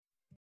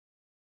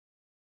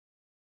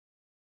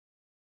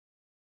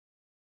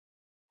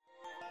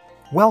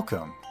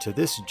Welcome to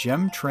this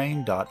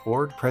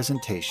gemtrain.org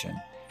presentation,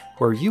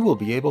 where you will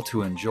be able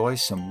to enjoy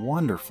some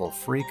wonderful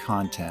free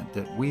content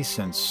that we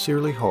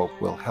sincerely hope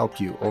will help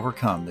you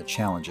overcome the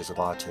challenges of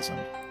autism.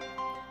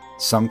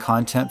 Some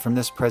content from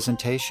this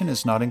presentation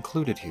is not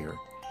included here,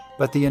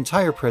 but the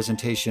entire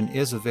presentation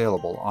is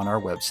available on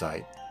our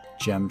website,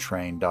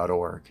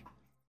 gemtrain.org.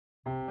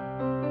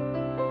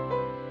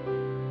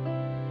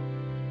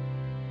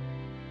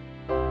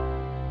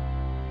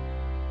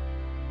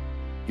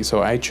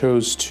 So I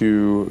chose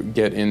to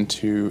get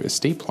into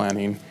estate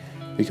planning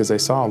because I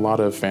saw a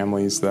lot of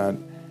families that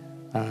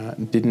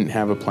didn't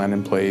have a plan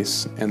in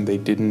place and they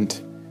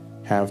didn't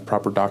have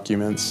proper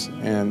documents.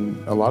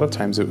 And a lot of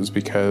times it was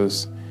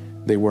because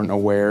they weren't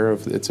aware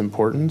of its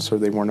importance, or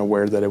they weren't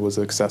aware that it was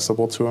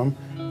accessible to them,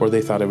 or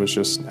they thought it was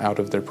just out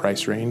of their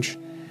price range.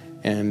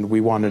 And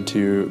we wanted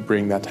to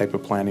bring that type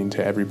of planning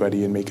to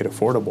everybody and make it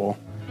affordable.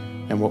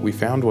 And what we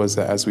found was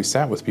that as we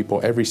sat with people,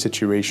 every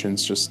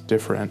situation's just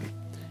different.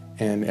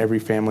 And every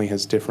family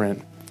has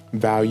different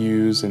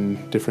values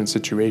and different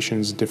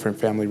situations, different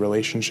family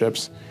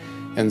relationships.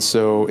 And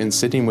so in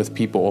sitting with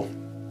people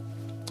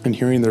and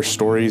hearing their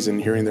stories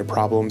and hearing their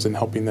problems and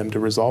helping them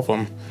to resolve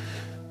them,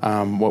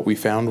 what we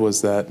found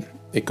was that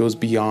it goes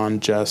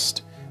beyond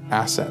just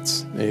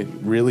assets. It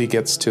really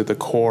gets to the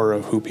core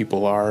of who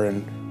people are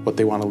and what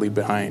they want to leave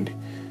behind.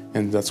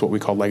 And that's what we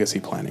call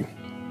legacy planning.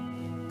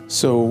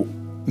 So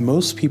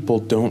most people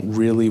don't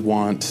really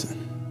want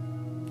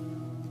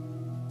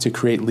to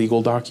create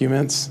legal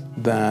documents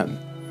that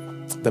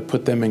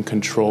put them in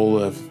control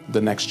of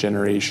the next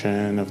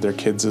generation, of their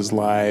kids'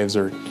 lives,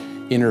 or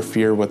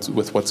interfere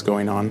with what's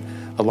going on.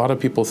 A lot of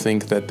people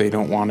think that they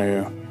don't want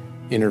to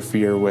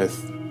interfere with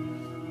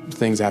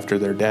things after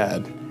they're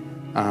dead.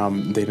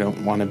 They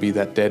don't want to be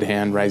that dead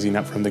hand rising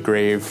up from the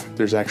grave.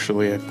 There's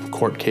actually a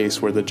court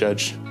case where the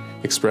judge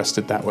expressed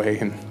it that way,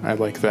 and I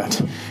like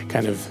that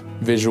kind of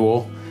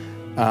visual.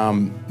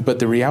 But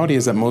the reality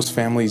is that most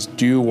families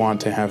do want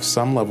to have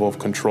some level of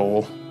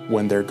control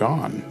when they're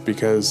gone,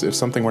 because if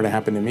something were to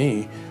happen to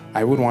me,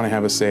 I would want to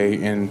have a say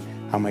in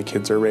how my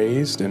kids are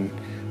raised and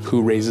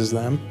who raises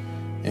them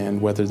and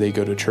whether they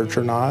go to church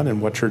or not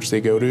and what church they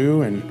go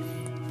to and,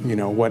 you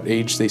know, what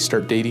age they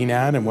start dating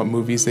at and what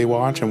movies they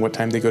watch and what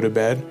time they go to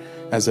bed.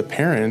 As a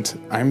parent,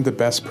 I'm the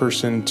best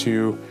person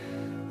to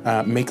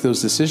make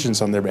those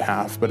decisions on their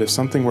behalf. But if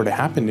something were to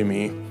happen to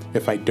me,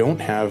 if I don't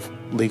have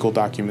legal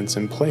documents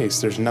in place,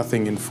 there's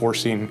nothing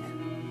enforcing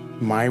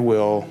my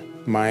will,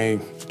 my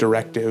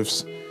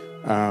directives,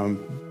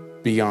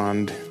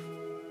 beyond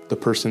the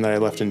person that I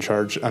left in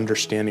charge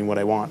understanding what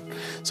I want.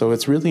 So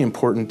it's really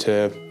important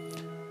to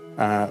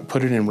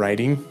put it in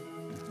writing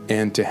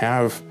and to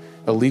have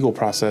a legal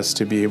process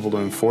to be able to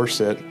enforce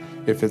it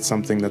if it's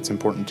something that's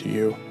important to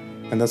you.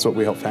 And that's what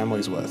we help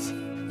families with.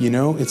 You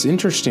know, it's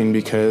interesting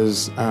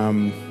because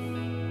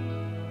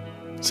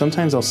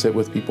sometimes I'll sit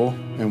with people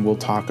and we'll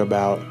talk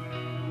about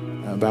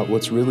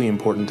what's really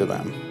important to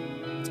them.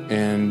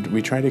 And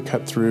we try to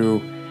cut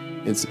through,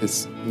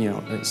 it's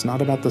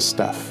not about the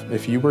stuff.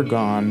 If you were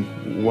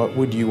gone, what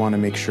would you want to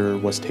make sure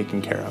was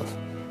taken care of?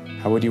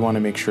 How would you want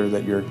to make sure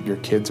that your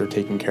kids are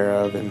taken care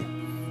of and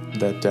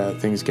that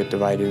things get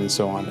divided and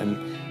so on? And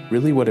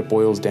really what it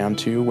boils down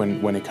to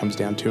when it comes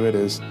down to it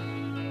is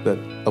that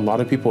a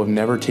lot of people have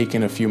never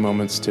taken a few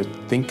moments to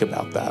think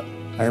about that.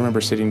 I remember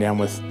sitting down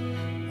with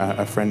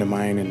a friend of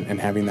mine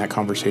and having that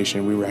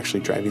conversation. We were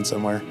actually driving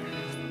somewhere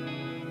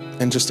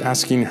and just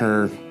asking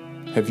her,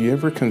 have you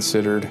ever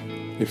considered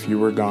if you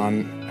were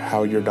gone,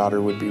 how your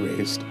daughter would be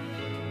raised?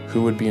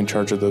 Who would be in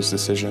charge of those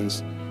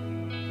decisions?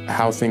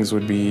 How things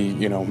would be,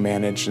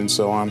 managed and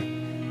so on?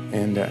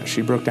 And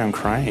she broke down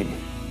crying.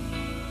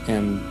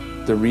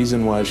 And the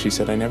reason was, she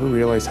said, I never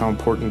realized how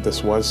important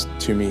this was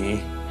to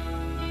me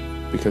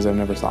because I've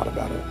never thought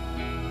about it.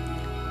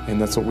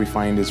 And that's what we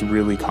find is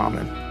really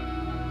common.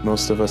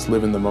 Most of us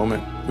live in the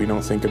moment. We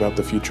don't think about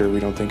the future. We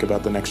don't think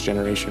about the next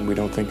generation. We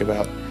don't think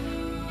about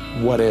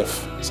what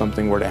if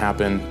something were to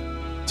happen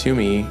to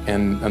me.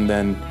 And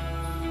then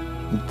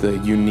the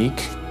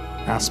unique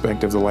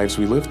aspect of the lives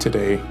we live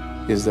today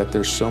is that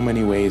there's so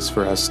many ways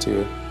for us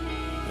to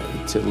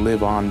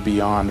live on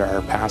beyond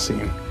our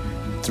passing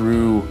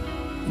through,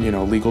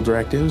 legal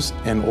directives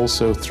and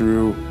also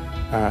through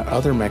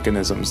other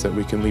mechanisms that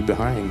we can leave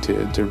behind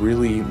to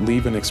really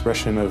leave an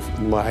expression of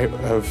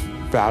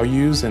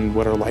values and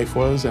what our life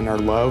was and our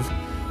love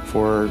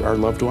for our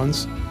loved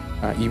ones,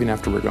 even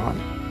after we're gone.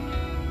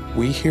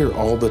 We hear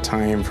all the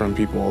time from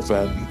people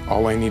that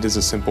all I need is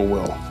a simple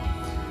will.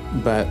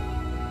 But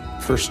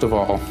first of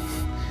all,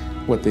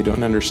 what they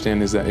don't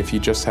understand is that if you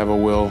just have a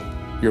will,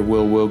 your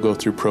will go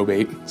through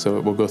probate, so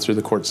it will go through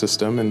the court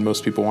system, and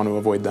most people want to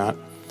avoid that.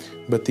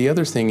 But the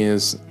other thing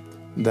is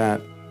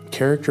that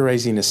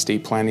characterizing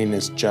estate planning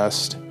as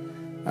just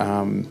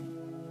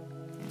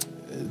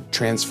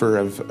transfer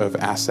of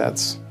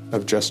assets,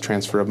 of just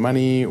transfer of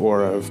money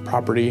or of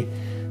property,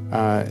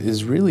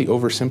 is really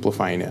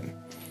oversimplifying it.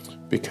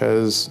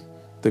 Because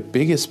the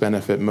biggest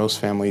benefit most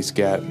families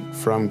get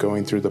from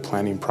going through the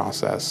planning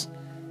process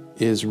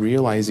is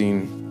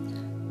realizing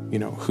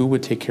who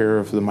would take care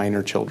of the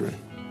minor children?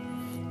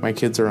 My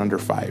kids are under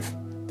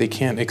 5. They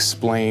can't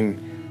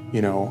explain,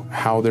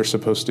 how they're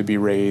supposed to be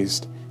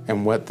raised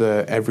and what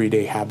the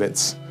everyday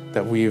habits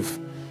that we've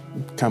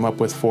come up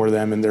with for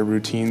them and their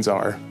routines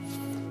are.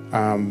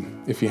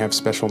 If you have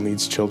special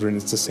needs children,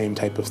 it's the same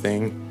type of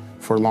thing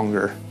for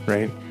longer,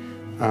 right?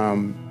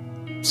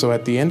 So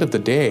at the end of the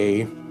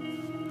day,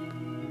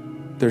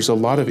 there's a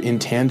lot of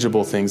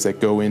intangible things that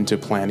go into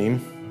planning,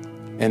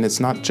 and it's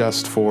not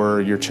just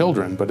for your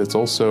children, but it's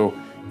also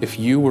if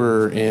you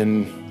were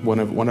in one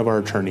of our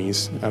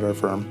attorneys at our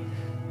firm,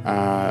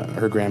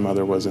 her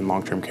grandmother was in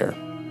long-term care,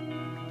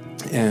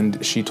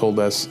 and she told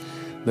us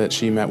that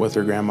she met with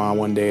her grandma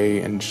one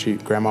day, and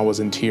grandma was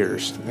in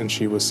tears, and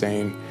she was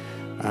saying,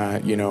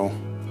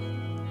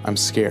 I'm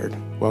scared.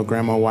 Well,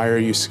 Grandma, why are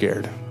you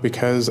scared?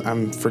 Because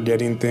I'm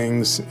forgetting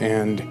things,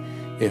 and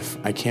if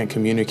I can't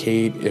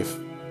communicate, if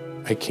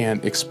I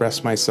can't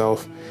express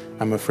myself,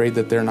 I'm afraid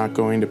that they're not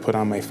going to put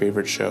on my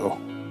favorite show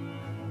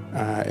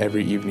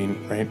every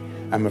evening, right?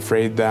 I'm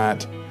afraid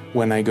that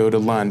when I go to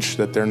lunch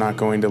that they're not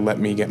going to let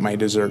me get my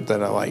dessert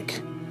that I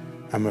like.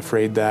 I'm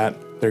afraid that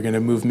they're going to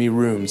move me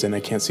rooms and I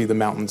can't see the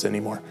mountains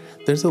anymore.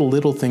 There's the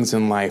little things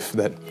in life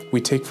that we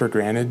take for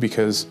granted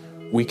because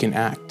we can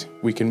act.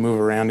 We can move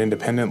around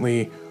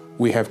independently.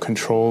 We have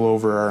control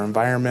over our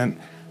environment.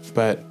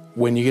 But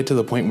when you get to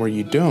the point where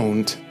you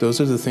don't,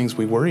 those are the things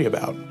we worry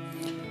about.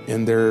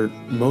 And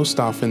most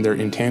often they're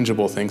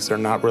intangible things. They're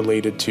not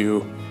related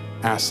to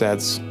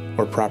assets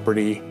or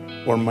property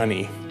or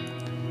money.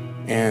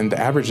 And the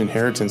average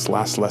inheritance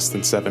lasts less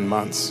than 7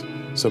 months.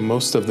 So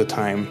most of the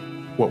time,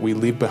 what we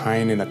leave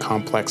behind in a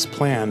complex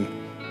plan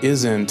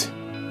isn't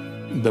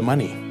the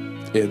money.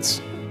 It's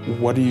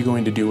what are you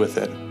going to do with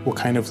it? What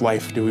kind of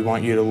life do we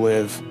want you to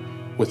live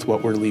with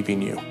what we're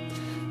leaving you?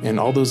 And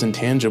all those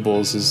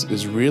intangibles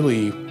is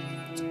really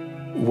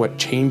what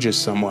changes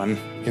someone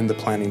in the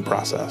planning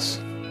process.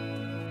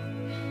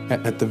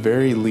 At the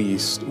very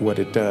least, what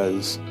it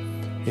does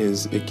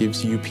is it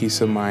gives you peace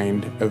of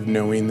mind of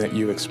knowing that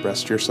you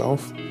expressed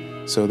yourself,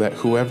 so that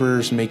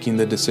whoever's making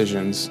the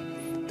decisions,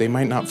 they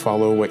might not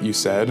follow what you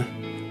said,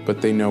 but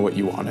they know what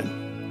you wanted.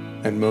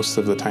 And most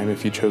of the time,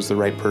 if you chose the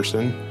right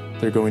person,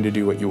 they're going to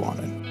do what you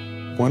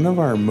wanted. One of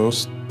our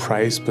most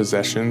prized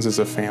possessions as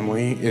a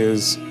family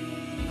is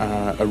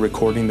a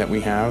recording that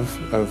we have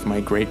of my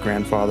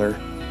great-grandfather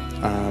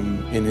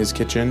in his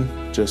kitchen,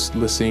 just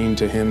listening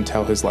to him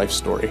tell his life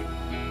story.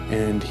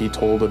 And he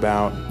told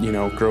about,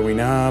 growing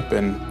up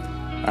and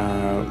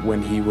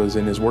when he was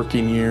in his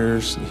working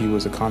years, he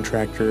was a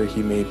contractor.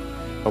 He made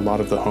a lot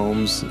of the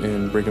homes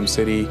in Brigham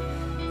City,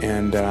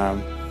 and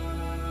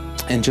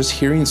just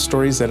hearing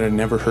stories that I'd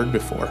never heard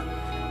before.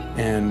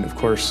 And of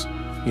course,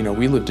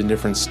 we lived in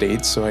different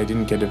states, so I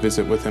didn't get to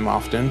visit with him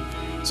often.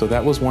 So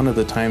that was one of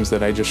the times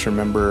that I just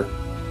remember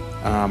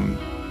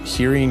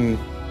hearing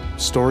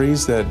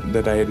stories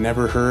that I had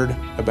never heard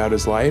about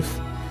his life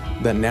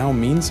that now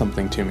mean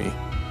something to me.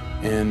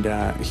 And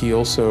he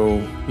also,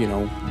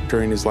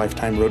 during his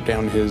lifetime wrote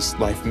down his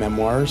life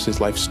memoirs, his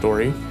life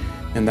story.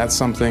 And that's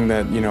something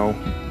that,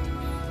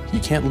 you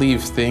can't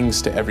leave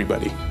things to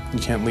everybody.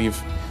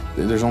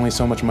 There's only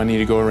so much money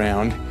to go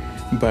around.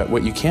 But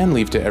what you can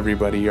leave to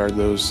everybody are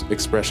those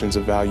expressions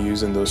of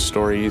values and those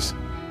stories.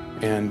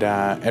 And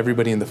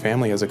everybody in the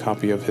family has a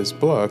copy of his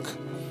book.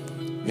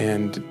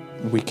 And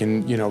we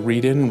can,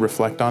 read it and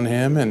reflect on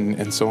him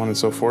and so on and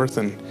so forth.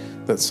 And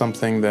that's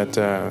something that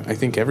I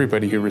think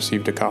everybody who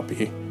received a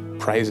copy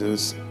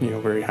prizes,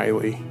 very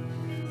highly.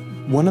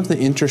 One of the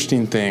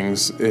interesting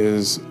things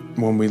is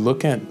when we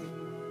look at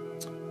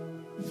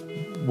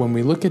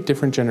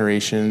different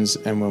generations,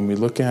 and when we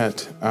look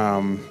at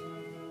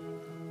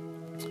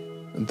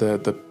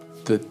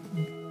the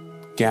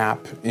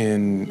gap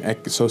in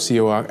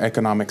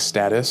socioeconomic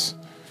status,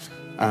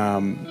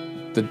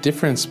 the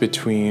difference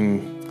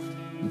between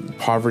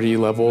poverty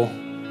level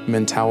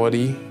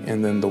mentality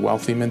and then the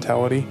wealthy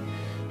mentality.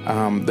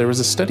 There was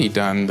a study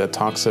done that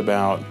talks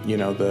about,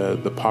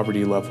 the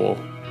poverty level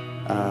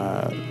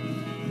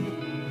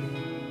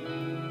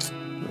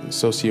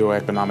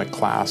socioeconomic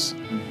class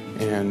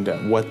and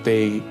what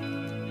they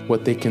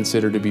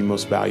consider to be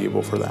most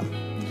valuable for them.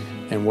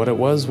 And what it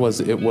was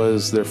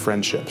their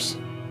friendships,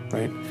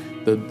 right?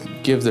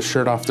 They'd give the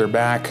shirt off their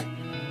back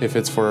if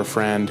it's for a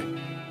friend,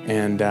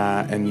 and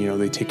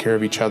they take care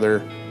of each other,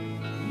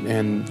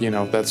 and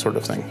that sort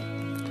of thing.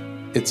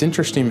 It's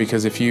interesting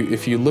because if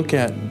you look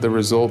at the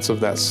results of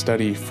that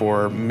study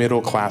for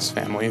middle class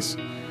families,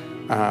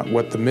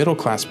 what the middle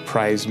class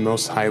prized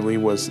most highly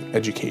was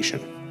education.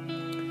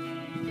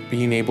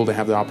 Being able to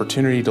have the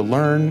opportunity to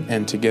learn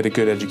and to get a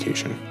good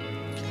education.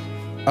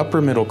 Upper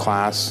middle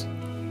class,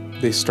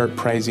 they start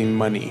prizing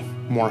money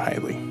more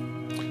highly.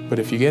 But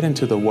if you get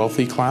into the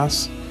wealthy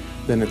class,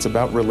 then it's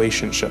about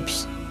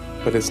relationships.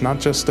 But it's not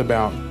just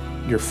about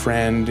your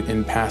friend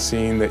in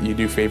passing that you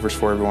do favors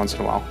for every once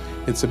in a while.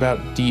 It's about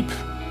deep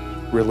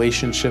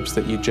relationships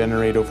that you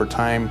generate over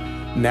time,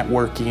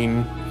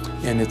 networking,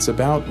 and it's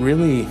about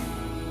really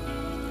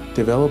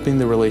developing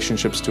the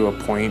relationships to a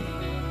point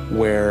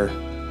where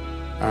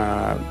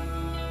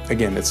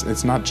again,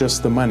 it's not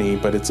just the money,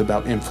 but it's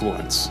about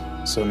influence.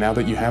 So now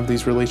that you have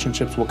these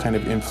relationships, what kind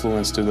of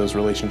influence do those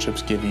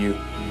relationships give you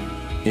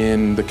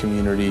in the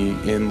community,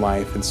 in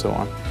life, and so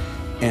on?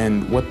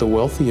 And what the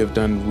wealthy have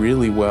done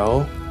really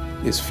well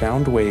is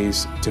found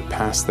ways to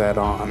pass that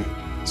on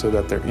so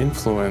that their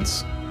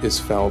influence is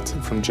felt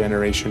from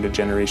generation to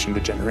generation to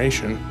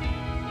generation.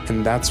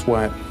 And that's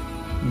what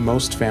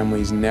most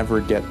families never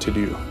get to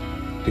do,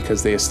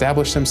 because they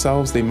establish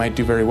themselves, they might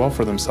do very well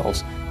for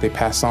themselves. They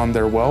pass on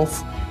their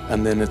wealth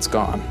and then it's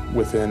gone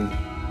within,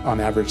 on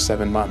average,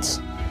 7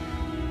 months.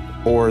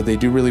 Or they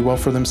do really well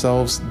for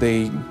themselves,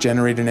 they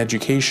generate an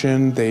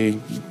education, they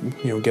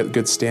get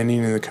good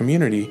standing in the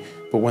community,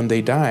 but when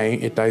they die,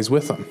 it dies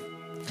with them.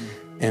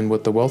 And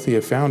what the wealthy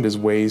have found is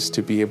ways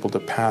to be able to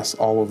pass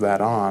all of that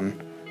on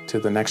to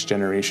the next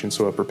generation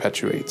so it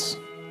perpetuates.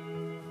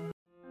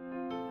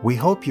 We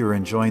hope you're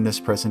enjoying this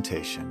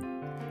presentation.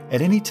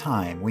 At any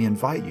time, we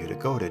invite you to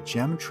go to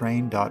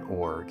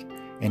gemtrain.org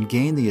and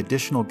gain the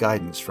additional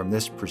guidance from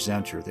this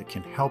presenter that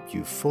can help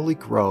you fully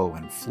grow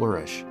and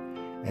flourish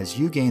as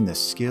you gain the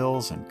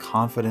skills and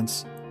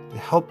confidence to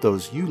help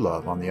those you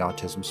love on the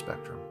autism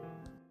spectrum.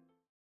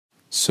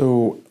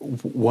 So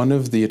one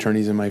of the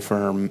attorneys in my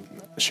firm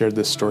shared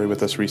this story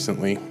with us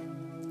recently.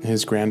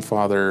 His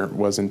grandfather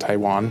was in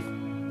Taiwan,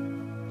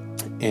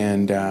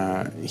 and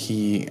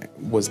he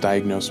was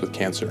diagnosed with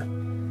cancer.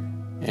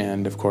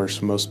 And of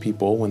course, most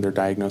people, when they're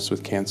diagnosed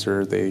with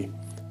cancer, they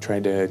try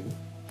to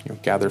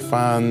gather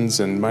funds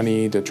and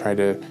money to try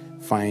to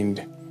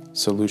find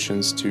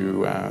solutions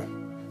to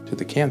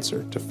the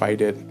cancer, to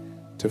fight it,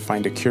 to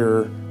find a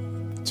cure,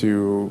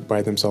 to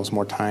buy themselves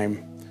more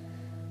time.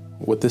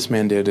 What this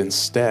man did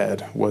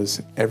instead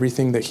was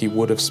everything that he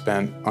would have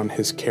spent on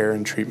his care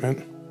and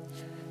treatment,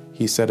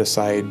 he set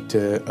aside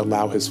to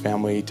allow his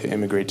family to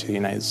immigrate to the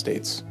United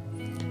States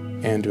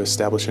and to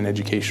establish an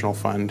educational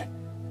fund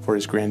for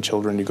his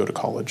grandchildren to go to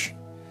college.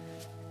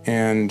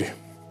 And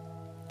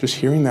just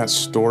hearing that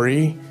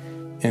story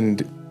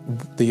and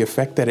the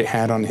effect that it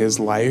had on his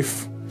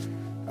life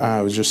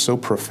was just so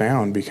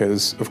profound,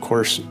 because of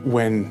course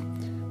when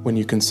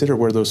you consider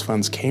where those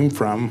funds came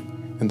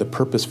from and the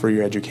purpose for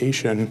your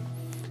education,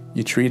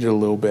 you treat it a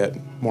little bit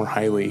more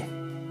highly.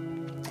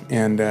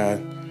 And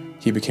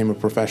he became a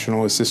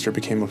professional, his sister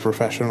became a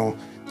professional,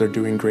 they're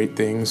doing great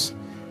things.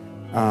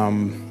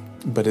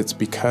 But it's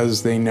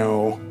because they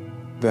know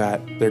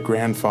that their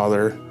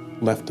grandfather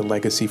left a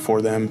legacy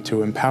for them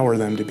to empower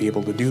them to be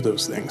able to do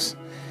those things.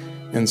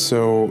 And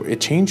so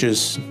it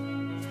changes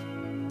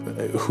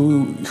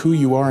who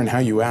you are and how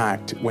you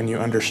act when you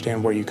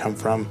understand where you come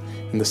from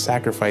and the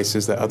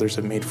sacrifices that others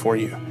have made for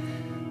you.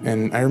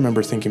 And I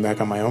remember thinking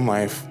back on my own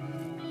life.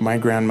 My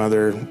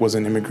grandmother was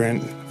an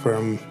immigrant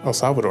from El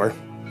Salvador,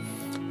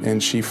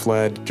 and she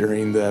fled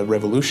during the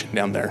revolution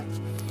down there.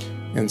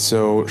 And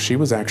so she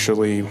was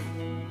actually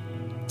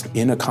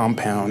in a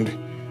compound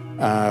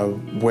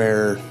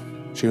where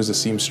she was a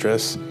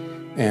seamstress,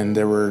 and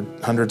there were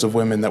hundreds of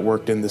women that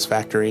worked in this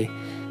factory,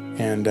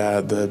 and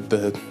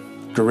the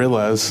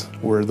guerrillas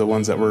were the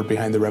ones that were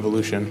behind the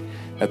revolution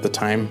at the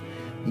time.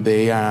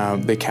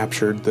 They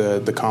captured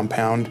the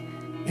compound,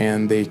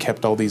 and they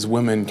kept all these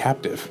women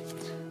captive.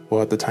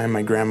 Well, at the time,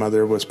 my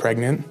grandmother was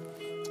pregnant,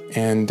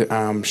 and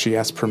she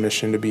asked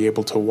permission to be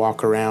able to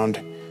walk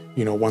around,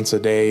 once a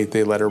day.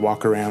 They let her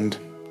walk around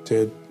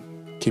to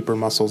keep her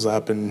muscles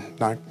up and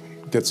not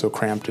get so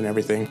cramped and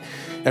everything.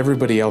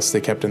 Everybody else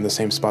they kept in the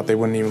same spot. They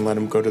wouldn't even let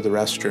them go to the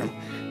restroom.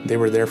 They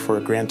were there for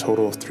a grand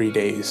total of 3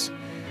 days.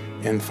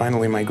 And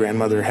finally, my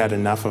grandmother had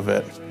enough of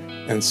it.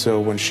 And so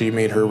when she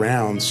made her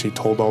rounds, she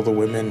told all the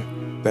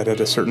women that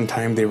at a certain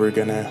time they were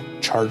gonna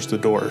charge the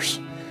doors.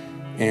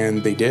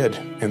 And they did.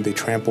 And they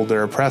trampled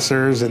their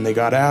oppressors, and they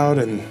got out.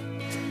 And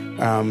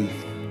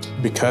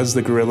because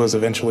the guerrillas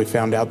eventually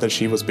found out that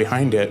she was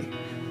behind it,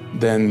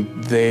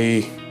 then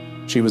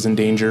she was in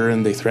danger,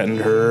 and they threatened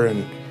her.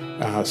 And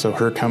so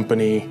her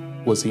company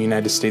was the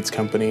United States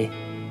company,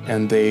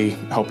 and they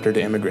helped her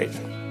to immigrate.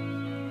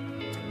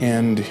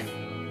 And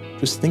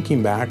just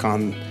thinking back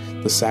on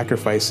the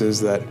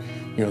sacrifices that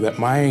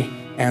my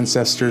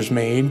ancestors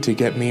made to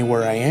get me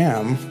where I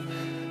am,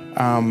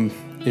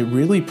 it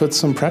really puts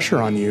some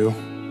pressure on you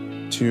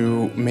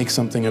to make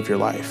something of your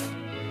life.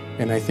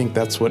 And I think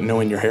that's what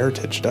knowing your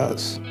heritage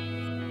does.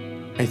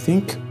 I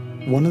think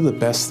one of the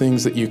best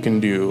things that you can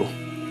do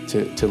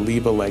to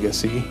leave a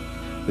legacy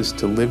is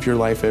to live your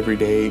life every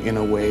day in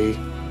a way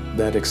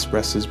that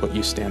expresses what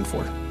you stand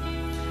for.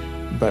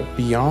 But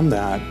beyond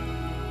that,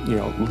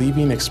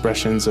 leaving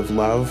expressions of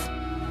love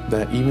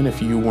that even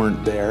if you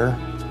weren't there,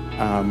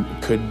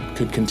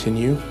 could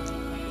continue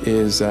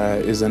is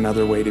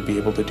another way to be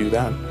able to do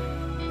that.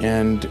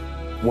 And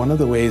one of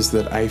the ways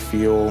that I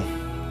feel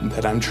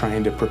that I'm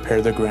trying to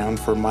prepare the ground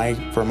for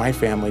my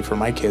family, for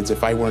my kids,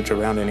 if I weren't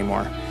around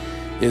anymore,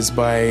 is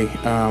by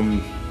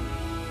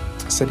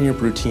setting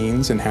up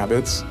routines and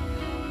habits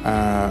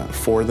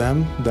for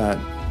them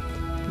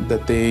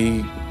that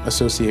they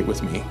associate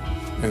with me.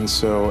 And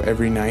so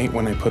every night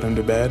when I put them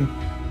to bed,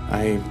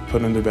 I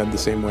put him to bed the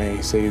same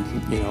way, say,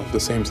 the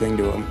same thing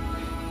to him.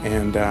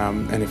 And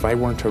if I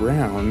weren't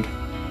around,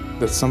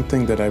 that's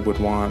something that I would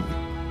want,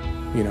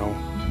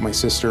 my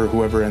sister,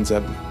 whoever ends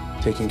up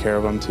taking care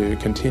of him, to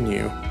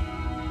continue.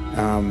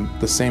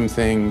 The same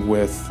thing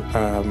with,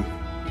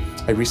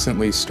 I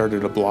recently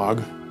started a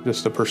blog,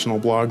 just a personal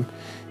blog,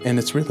 and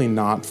it's really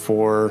not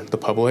for the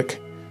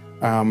public.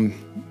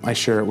 I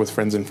share it with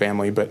friends and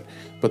family, but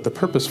the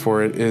purpose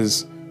for it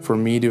is for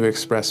me to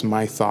express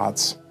my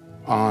thoughts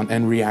on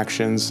and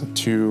reactions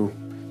to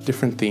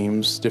different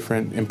themes,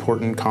 different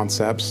important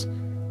concepts,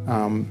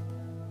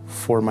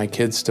 for my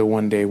kids to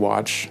one day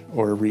watch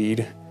or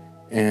read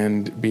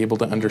and be able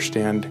to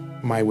understand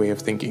my way of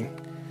thinking.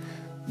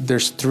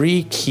 There's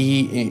 3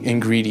 key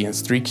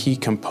ingredients, 3 key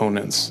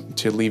components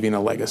to leaving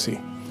a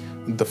legacy.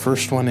 The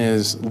first one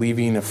is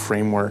leaving a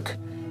framework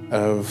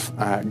of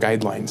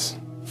guidelines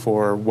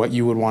for what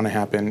you would want to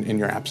happen in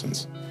your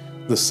absence.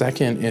 The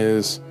second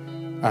is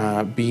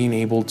being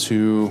able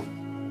to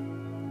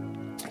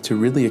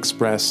really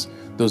express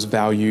those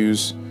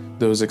values,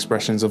 those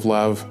expressions of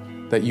love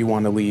that you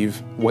want to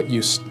leave, what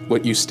you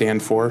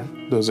stand for,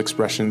 those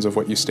expressions of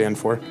what you stand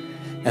for.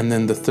 And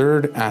then the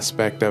third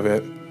aspect of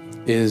it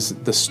is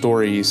the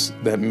stories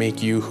that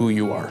make you who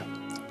you are.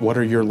 What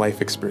are your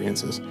life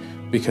experiences?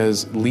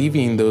 Because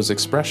leaving those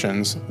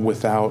expressions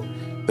without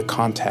the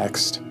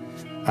context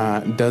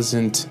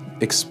doesn't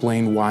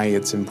explain why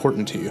it's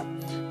important to you.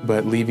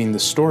 But leaving the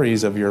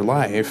stories of your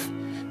life,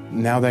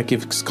 now that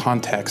gives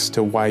context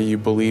to why you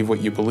believe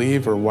what you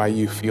believe, or why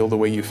you feel the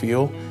way you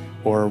feel,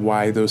 or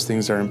why those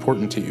things are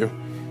important to you.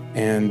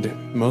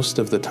 And most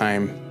of the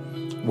time,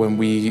 when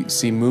we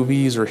see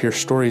movies or hear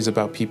stories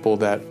about people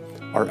that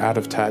are out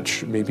of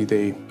touch, maybe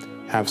they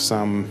have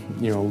some,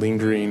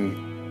 lingering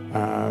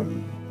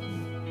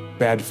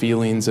bad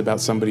feelings about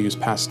somebody who's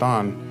passed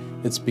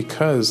on, it's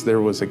because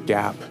there was a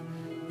gap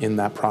in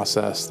that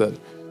process, that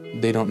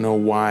they don't know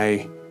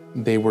why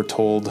they were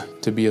told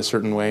to be a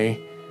certain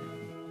way,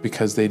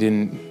 because they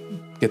didn't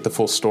get the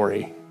full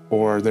story,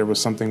 or there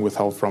was something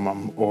withheld from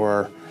them,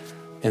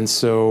 and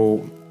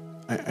so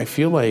I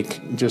feel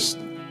like just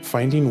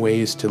finding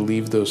ways to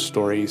leave those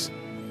stories.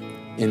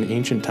 In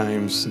ancient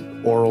times,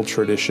 oral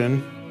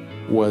tradition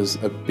was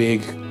a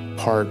big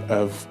part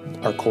of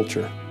our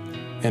culture,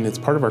 and it's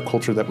part of our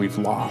culture that we've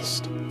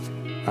lost.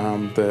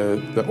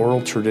 The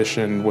oral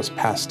tradition was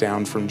passed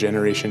down from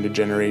generation to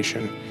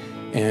generation,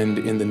 and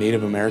in the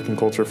Native American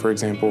culture, for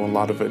example, a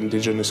lot of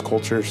indigenous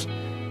cultures,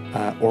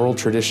 oral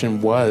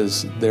tradition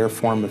was their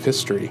form of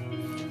history.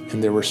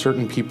 And there were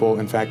certain people,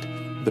 in fact,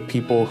 the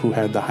people who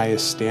had the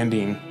highest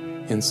standing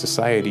in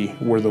society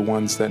were the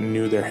ones that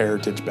knew their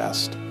heritage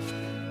best.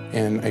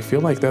 And I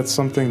feel like that's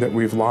something that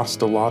we've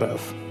lost a lot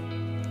of.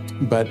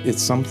 But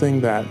it's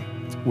something that,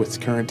 with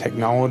current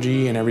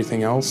technology and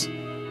everything else,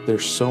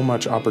 there's so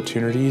much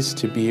opportunities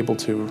to be able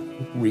to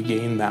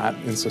regain that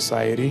in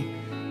society.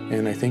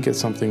 And I think it's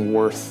something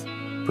worth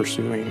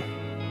pursuing.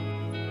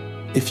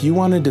 If you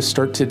wanted to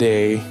start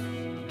today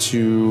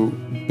to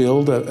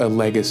build a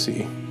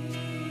legacy,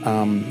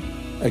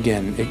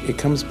 again, it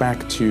comes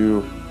back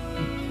to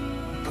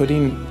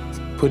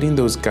putting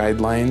those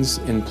guidelines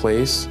in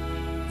place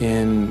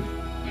in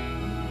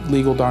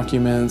legal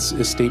documents,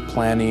 estate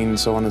planning,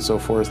 so on and so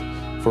forth,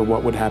 for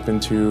what would happen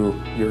to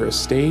your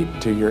estate,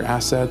 to your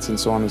assets, and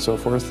so on and so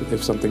forth,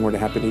 if something were to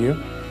happen to you.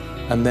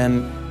 And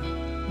then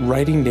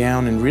writing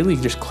down and really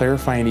just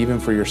clarifying even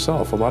for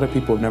yourself. A lot of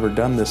people have never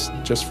done this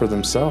just for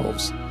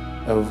themselves,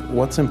 of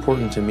what's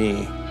important to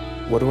me,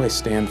 what do I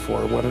stand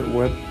for,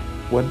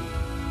 what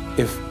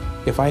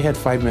if I had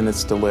 5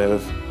 minutes to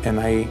live and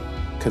I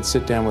could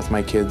sit down with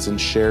my kids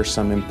and share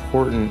some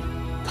important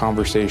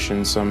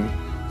conversations, some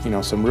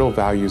real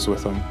values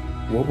with them,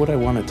 what would I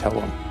want to tell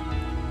them?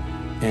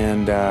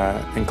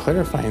 And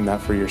clarifying that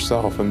for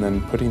yourself, and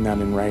then putting that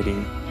in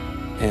writing.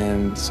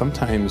 And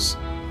sometimes,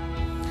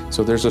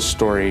 so there's a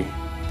story,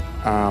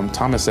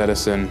 Thomas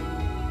Edison,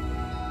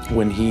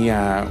 when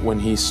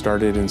he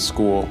started in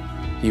school,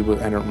 I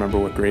don't remember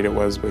what grade it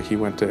was, but he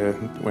went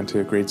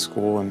to grade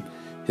school, and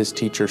his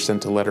teacher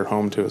sent a letter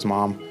home to his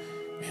mom,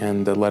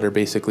 and the letter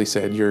basically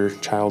said, "Your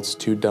child's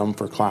too dumb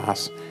for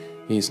class.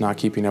 He's not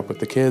keeping up with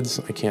the kids.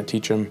 I can't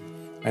teach him.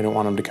 I don't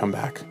want him to come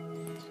back."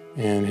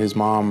 And his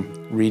mom,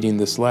 reading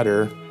this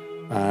letter,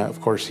 of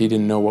course he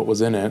didn't know what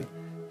was in it.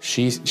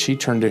 She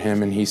turned to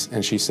him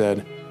and she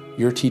said,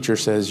 "Your teacher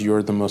says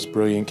you're the most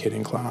brilliant kid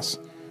in class.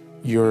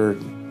 You're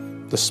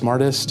the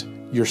smartest.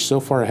 You're so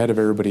far ahead of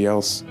everybody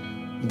else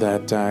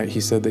that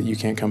he said that you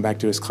can't come back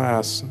to his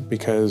class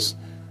because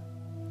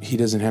he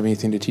doesn't have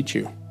anything to teach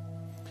you."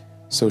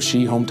 So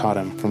she home taught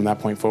him from that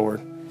point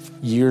forward.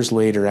 Years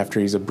later, after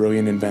he's a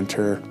brilliant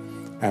inventor,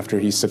 after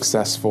he's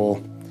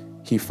successful,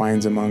 he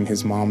finds among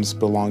his mom's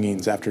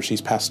belongings, after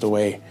she's passed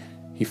away,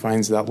 he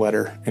finds that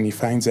letter, and he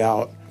finds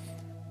out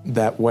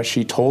that what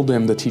she told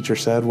him, the teacher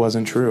said,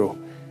 wasn't true.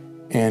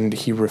 And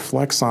he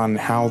reflects on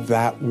how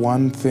that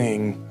one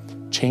thing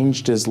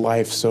changed his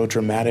life so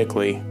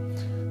dramatically.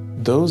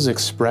 Those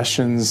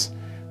expressions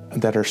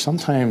that are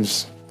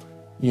sometimes,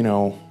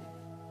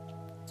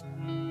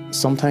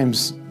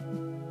 sometimes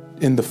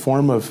in the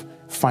form of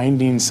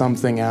finding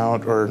something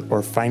out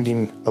or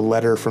finding a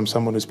letter from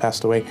someone who's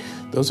passed away,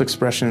 those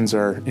expressions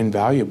are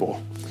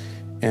invaluable.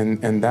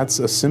 And that's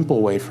a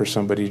simple way for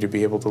somebody to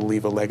be able to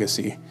leave a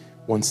legacy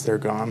once they're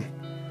gone.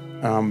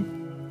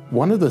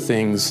 One of the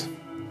things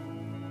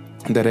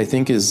that I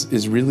think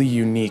is really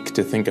unique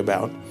to think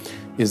about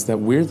is that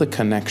we're the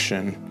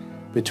connection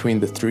between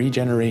the 3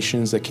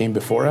 generations that came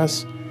before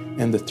us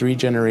and the 3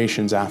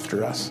 generations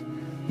after us.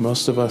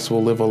 Most of us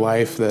will live a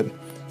life that,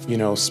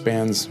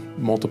 spans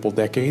multiple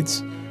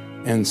decades.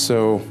 And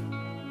so,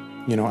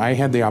 I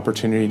had the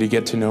opportunity to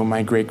get to know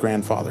my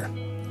great-grandfather.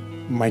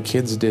 My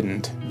kids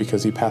didn't,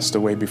 because he passed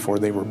away before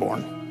they were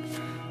born.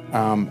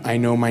 I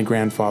know my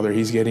grandfather.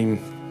 He's getting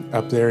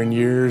up there in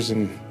years,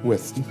 and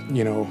with,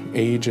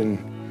 age and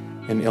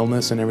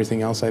illness and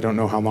everything else, I don't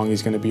know how long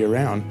he's going to be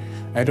around.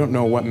 I don't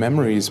know what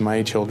memories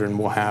my children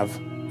will have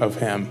of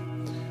him.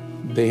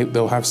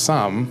 They'll have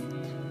some,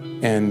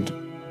 and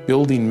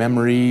building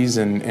memories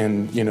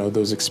and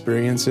those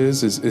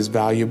experiences is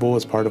valuable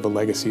as part of a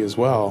legacy as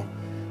well.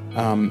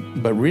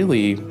 But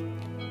really,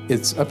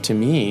 it's up to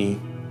me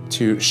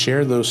to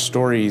share those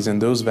stories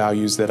and those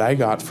values that I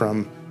got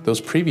from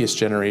those previous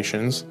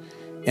generations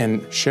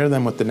and share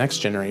them with the next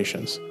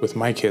generations, with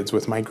my kids,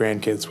 with my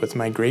grandkids, with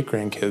my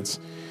great-grandkids,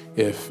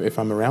 if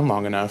I'm around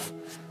long enough.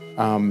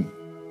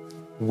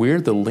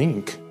 We're the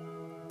link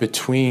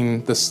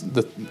between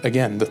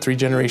the 3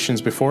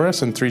 generations before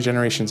us and 3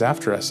 generations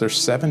after us. There's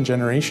 7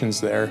 generations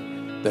there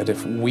that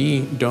if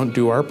we don't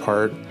do our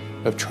part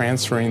of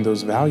transferring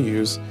those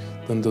values,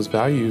 then those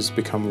values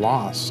become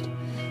lost.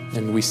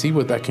 And we see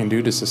what that can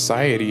do to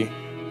society.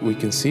 We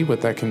can see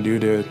what that can do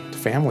to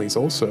families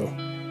also.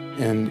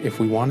 And if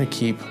we want to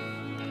keep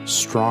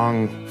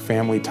strong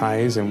family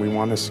ties and we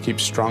want to keep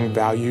strong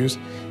values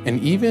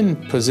and even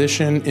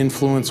position,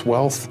 influence,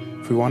 wealth,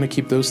 if we want to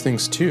keep those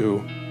things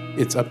too,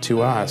 it's up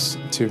to us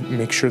to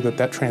make sure that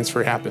that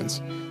transfer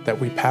happens, that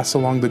we pass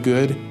along the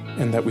good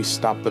and that we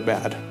stop the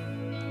bad.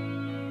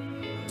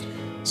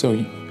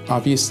 So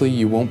obviously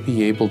you won't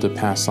be able to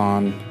pass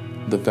on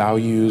the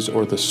values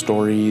or the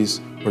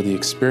stories or the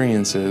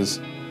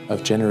experiences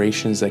of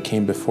generations that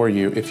came before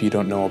you if you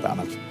don't know about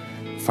them.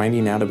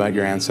 Finding out about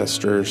your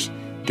ancestors,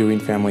 doing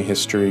family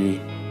history,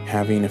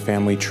 having a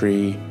family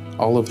tree,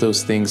 all of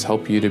those things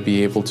help you to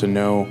be able to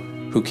know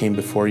who came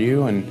before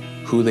you and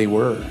who they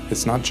were.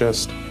 It's not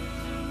just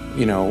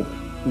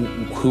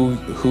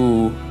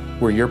who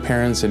were your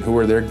parents and who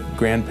were their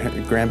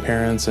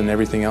grandparents and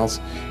everything else,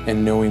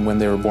 and knowing when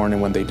they were born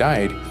and when they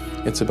died.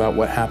 It's about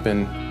what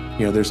happened.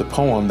 There's a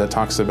poem that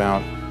talks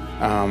about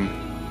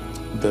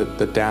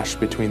the dash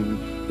between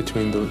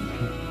the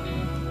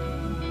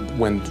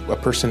when a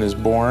person is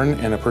born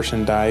and a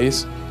person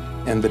dies,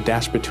 and the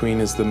dash between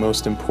is the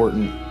most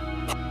important.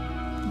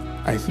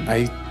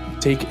 I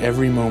take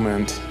every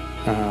moment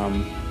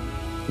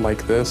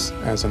like this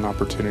as an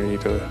opportunity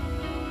to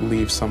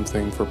leave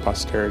something for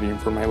posterity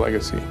and for my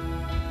legacy.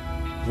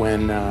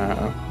 When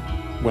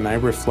I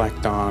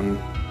reflect on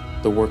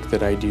the work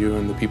that I do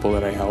and the people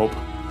that I help,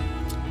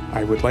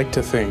 I would like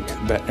to think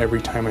that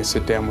every time I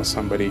sit down with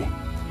somebody,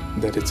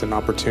 that it's an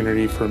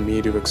opportunity for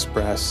me to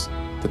express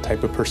the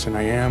type of person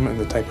I am and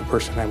the type of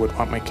person I would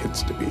want my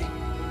kids to be.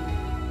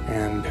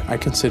 And I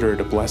consider it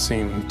a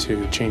blessing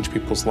to change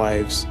people's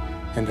lives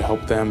and to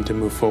help them to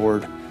move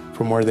forward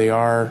from where they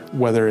are,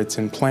 whether it's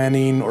in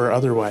planning or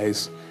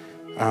otherwise,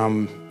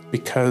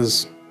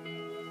 because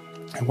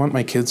I want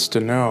my kids to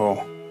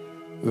know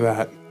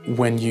that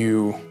when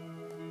you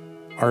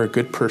are a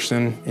good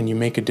person and you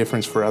make a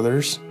difference for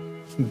others,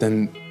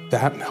 then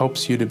that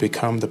helps you to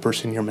become the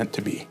person you're meant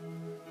to be.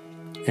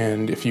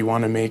 And if you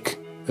want to make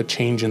a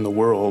change in the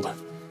world,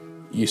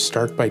 you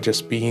start by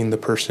just being the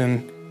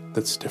person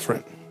that's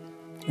different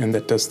and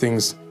that does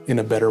things in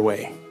a better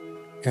way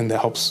and that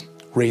helps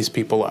raise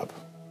people up.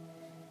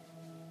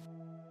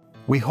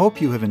 We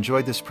hope you have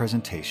enjoyed this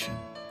presentation.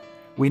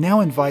 We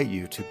now invite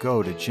you to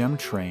go to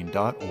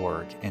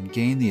gemtrain.org and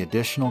gain the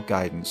additional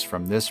guidance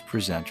from this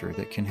presenter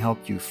that can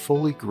help you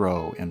fully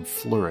grow and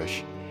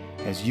flourish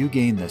as you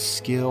gain the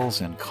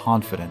skills and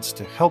confidence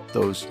to help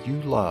those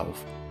you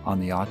love on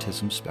the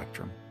autism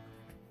spectrum.